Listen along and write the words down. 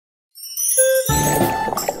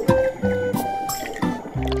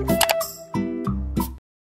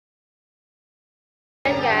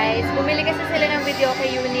Guys, bumili kasi sila ng VIDEOKE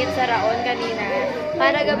unit sa Raon kanina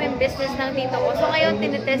para gawing business ng tito ko. So ngayon,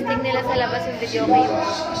 tinitesting nila sa labas yung VIDEOKE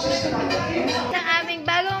unit. Ang aming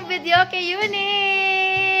bagong VIDEOKE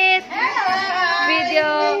unit!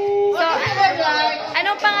 Video. So,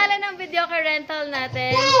 anong pangalan ng VIDEOKE rental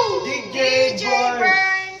natin? DJ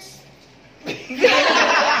Burns!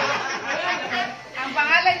 Ang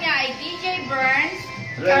pangalan niya ay DJ Burns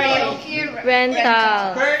Karaoke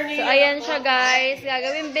Rental. So, ayan siya guys.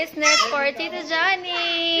 Gagawin business for Tito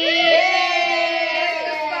Johnny.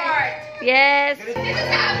 Yes!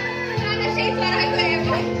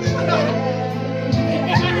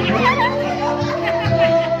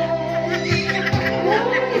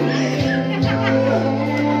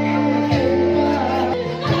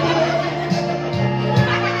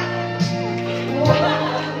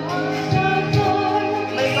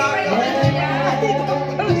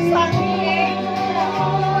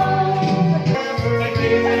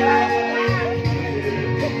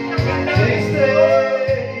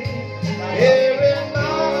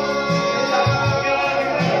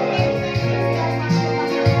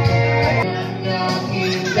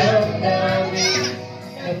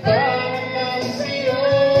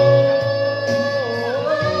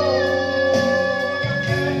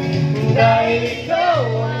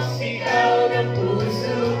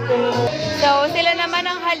 So, sila naman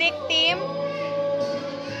ang halik team.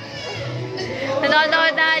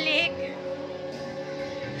 Nanonood na halik.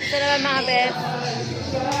 Ito naman mga best.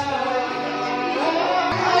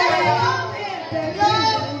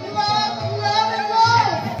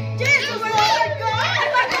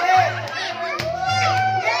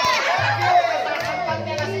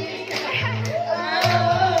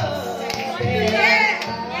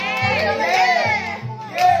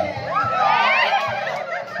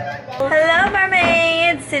 Hello,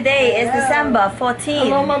 Mermaids! Today is December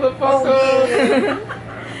 14. Hello, motherfucker!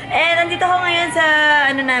 And nandito ako ngayon sa,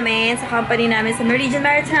 sa company namin sa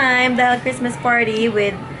Mermaids dahil Christmas party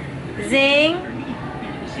with Zing,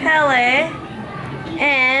 Hele,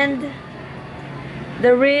 and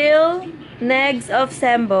the real Negs of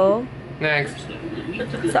Sembo. Next.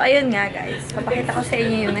 So, ayun nga guys. Papakita ko sa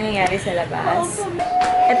inyo yung nangyayari sa labas.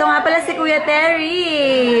 Ito nga pala si Kuya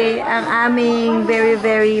Terry. Ang aming very,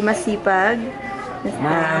 very masipag.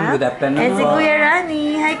 Ma'am, good afternoon. And si Kuya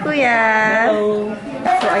Rani. Hi, Kuya. Hello.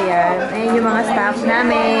 So, ayan. Ayan yung mga staff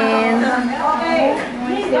namin.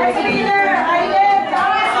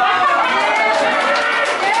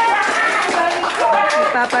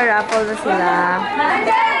 Nagpaparaffle na sila.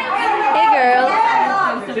 Hey, girl.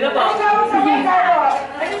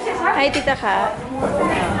 Hi, tita ka.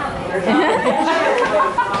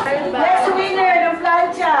 Next winner ng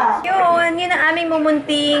plancha. Yun ang aming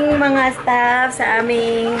mumunting mga staff sa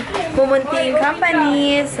aming mumunting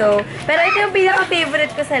company. So, pero ito yung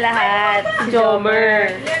pinaka-favorite ko sa lahat.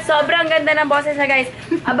 Jomer. Sobrang ganda ng boses niya, guys.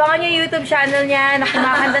 Abangan niyo YouTube channel niya.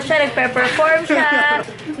 Nakumakanta siya, nagpe-perform siya,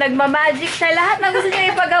 nagmamagic siya. Lahat na gusto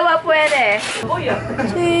niya ipagawa pwede.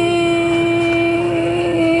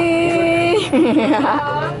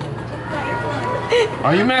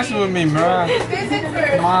 Are you messing with me, bro?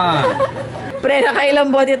 Come on. Pre,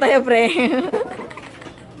 nakailang bote tayo, pre.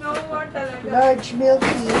 Large milk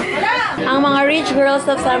tea. Ang mga rich girls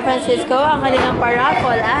of San Francisco, ang kanilang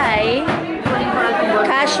paraffle ay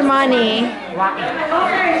cash money.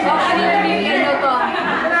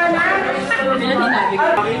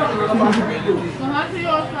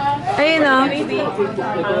 Ayun o.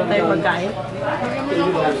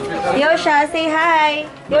 Yosha, say hi.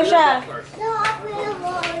 Yosha.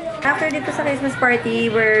 After dito sa Christmas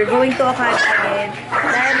party, we're going to Okada again.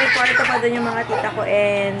 Dahil may kwarto pa doon yung mga tita ko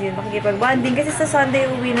and yun, makikipag-bonding. Kasi sa Sunday,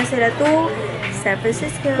 uwi na sila to San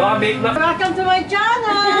Francisco. Welcome to my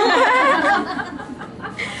channel!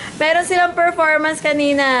 Meron silang performance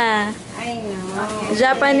kanina. I know.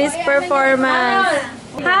 Japanese performance.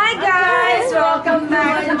 Hi guys! Welcome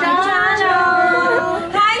back to my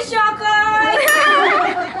channel! Hi, Shokoy!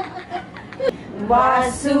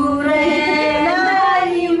 Basure na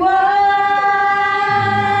iwan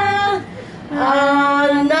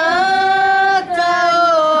anak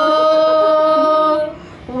tao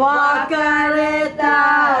wakareta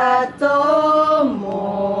tomo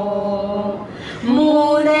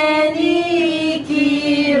mune ni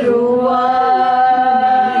kiruwa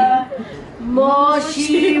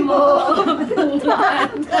moshimo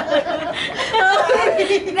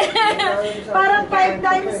parang 5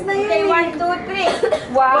 times na yun. 1, 2,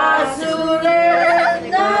 3. Basure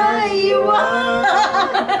na iwan.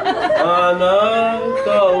 Anak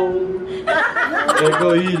tao.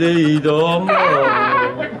 Ako'y leído mo.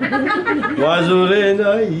 Wazure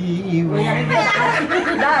na iwan.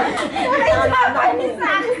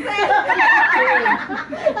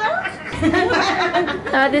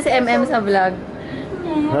 Nakati si MM sa vlog.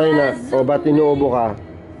 Hay na. O, ba't inuubo ka?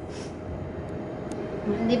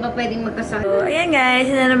 Hindi ba pwedeng magkasama? So, ayan guys,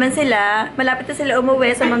 yun na naman sila. Malapit na sila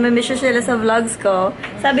umuwi, so mamimiss nyo sila sa vlogs ko.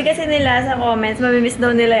 Sabi kasi nila sa comments, mamimiss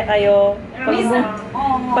daw nila kayo. Pag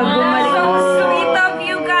bumalik ako. Sweet of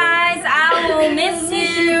you guys! I will miss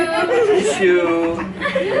you! Miss you.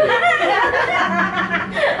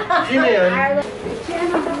 Sino yan?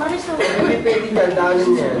 Hindi pwede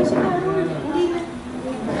dandanin yan.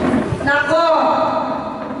 Nako!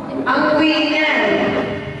 Ang winner!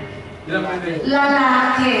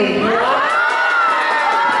 Lalaki!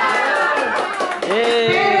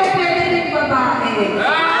 Pero pwede rin babae.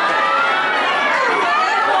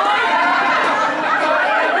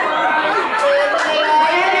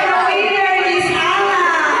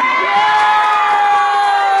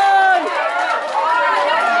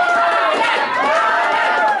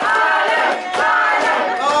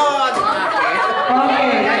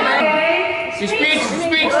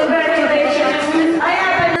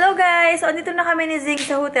 So, andito na kami ni Zing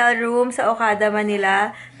sa hotel room sa Okada,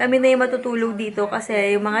 Manila. Kami na yung matutulog dito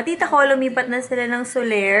kasi yung mga tita ko, lumipat na sila ng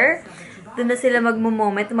Soler. Doon na sila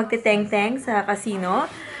magte-teng-teng sa casino.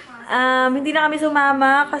 Hindi na kami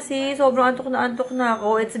sumama kasi sobrang antok na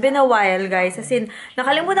ako. It's been a while, guys. As in,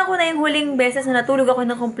 nakalimutan ko na yung huling beses na natulog ako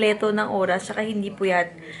ng kompleto ng oras, tsaka hindi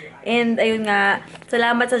puyat. And, ayun nga,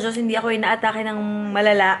 salamat sa Diyos, hindi ako inaatake ng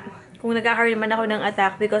malala. Kung nagkakaroon man ako ng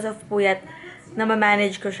attack because of puyat, na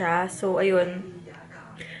ma-manage ko siya. So, ayun.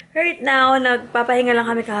 Right now, nagpapahinga lang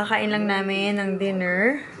kami, kakakain lang namin ng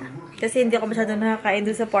dinner. Kasi hindi ako masyadong nakakain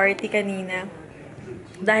doon sa party kanina.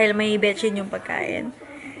 Dahil may betchin yung pagkain.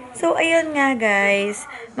 So, ayun nga guys.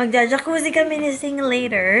 Magja-jacuzzi kami ni Sing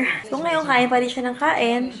later. So, ngayon kain pa rin siya ng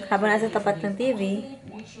kain habang nasa tapat ng TV.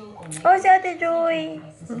 Oh, si Ate Joy!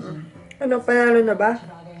 Ano, panalo na ba?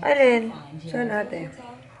 Alin? Saan ate?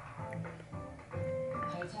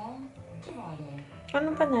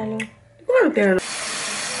 Anong panalo?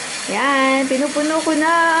 Yan, pinupuno ko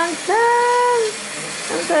na ang tank!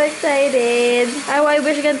 I'm so excited! I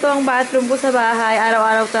wish ganito ang bathroom ko sa bahay.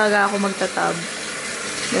 Araw-araw talaga ako magtatab.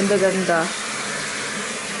 Ganda-ganda.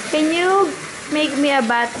 Can you make me a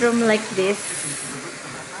bathroom like this?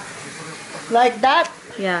 Like that?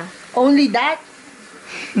 Yeah. Only that?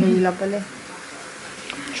 Hindi lang pala.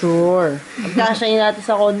 Sure. Pagkasayin natin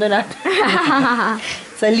sa condo natin.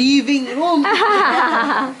 Sa living room.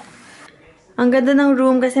 Ang ganda ng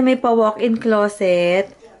room kasi may pa-walk-in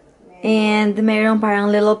closet. And mayroong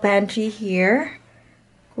parang little pantry here.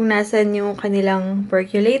 Kung nasan yung kanilang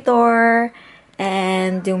percolator.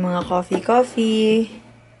 And yung mga coffee.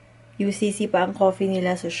 UCC pa ang coffee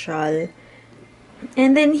nila, social.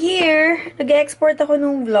 And then here, nag-export ako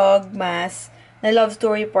nung vlogmas na love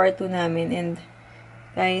story part 2 namin. And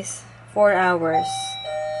guys, 4 hours.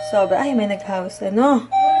 Ay, may nag-house.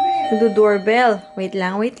 Nagdo-doorbell. Wait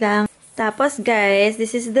lang. Tapos, guys,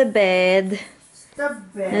 this is the bed.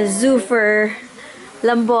 Na Zoofer.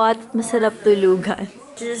 Lambot. Masarap tulugan.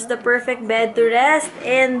 This is the perfect bed to rest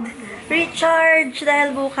and recharge.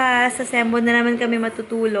 Dahil bukas, sa Sembo na naman kami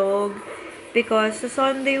matutulog. Because sa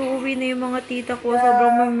Sunday, uuwi na yung mga tita ko.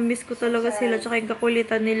 Sobrang mamimiss ko talaga sila. Tsaka yung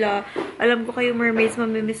kakulitan nila. Alam ko kayo, Mermaids,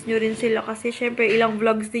 mamimiss nyo rin sila. Kasi syempre, ilang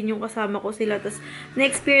vlogs din yung kasama ko sila. Tapos,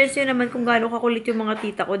 na-experience nyo naman kung gaano kakulit yung mga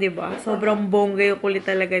tita ko, diba? Sobrang bongga yung kulit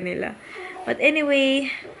talaga nila. But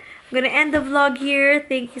anyway, I'm gonna end the vlog here.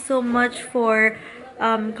 Thank you so much for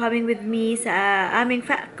coming with me sa aming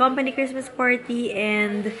company Christmas party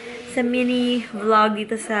and sa mini vlog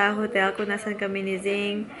dito sa hotel kung nasan kami ni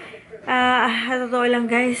Zing. Totoo lang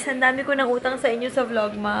guys, ang dami ko ng utang sa inyo sa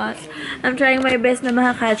vlogmas. I'm trying my best na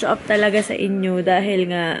maka-catch up talaga sa inyo dahil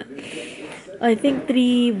nga I think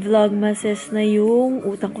 3 vlogmases na yung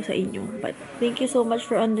utang ko sa inyo. But thank you so much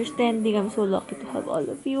for understanding. I'm so lucky to have all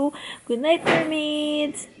of you. Good night,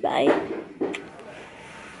 Mermaids! Bye!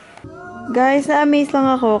 Guys, na-amaze lang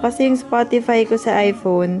ako kasi yung Spotify ko sa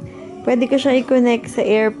iPhone, pwede ko siya i-connect sa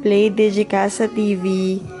AirPlay, Digicast, sa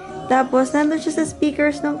TV. Tapos, nandun siya sa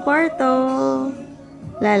speakers ng kwarto.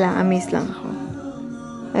 Amazed lang ako.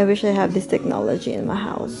 I wish I have this technology in my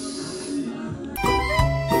house.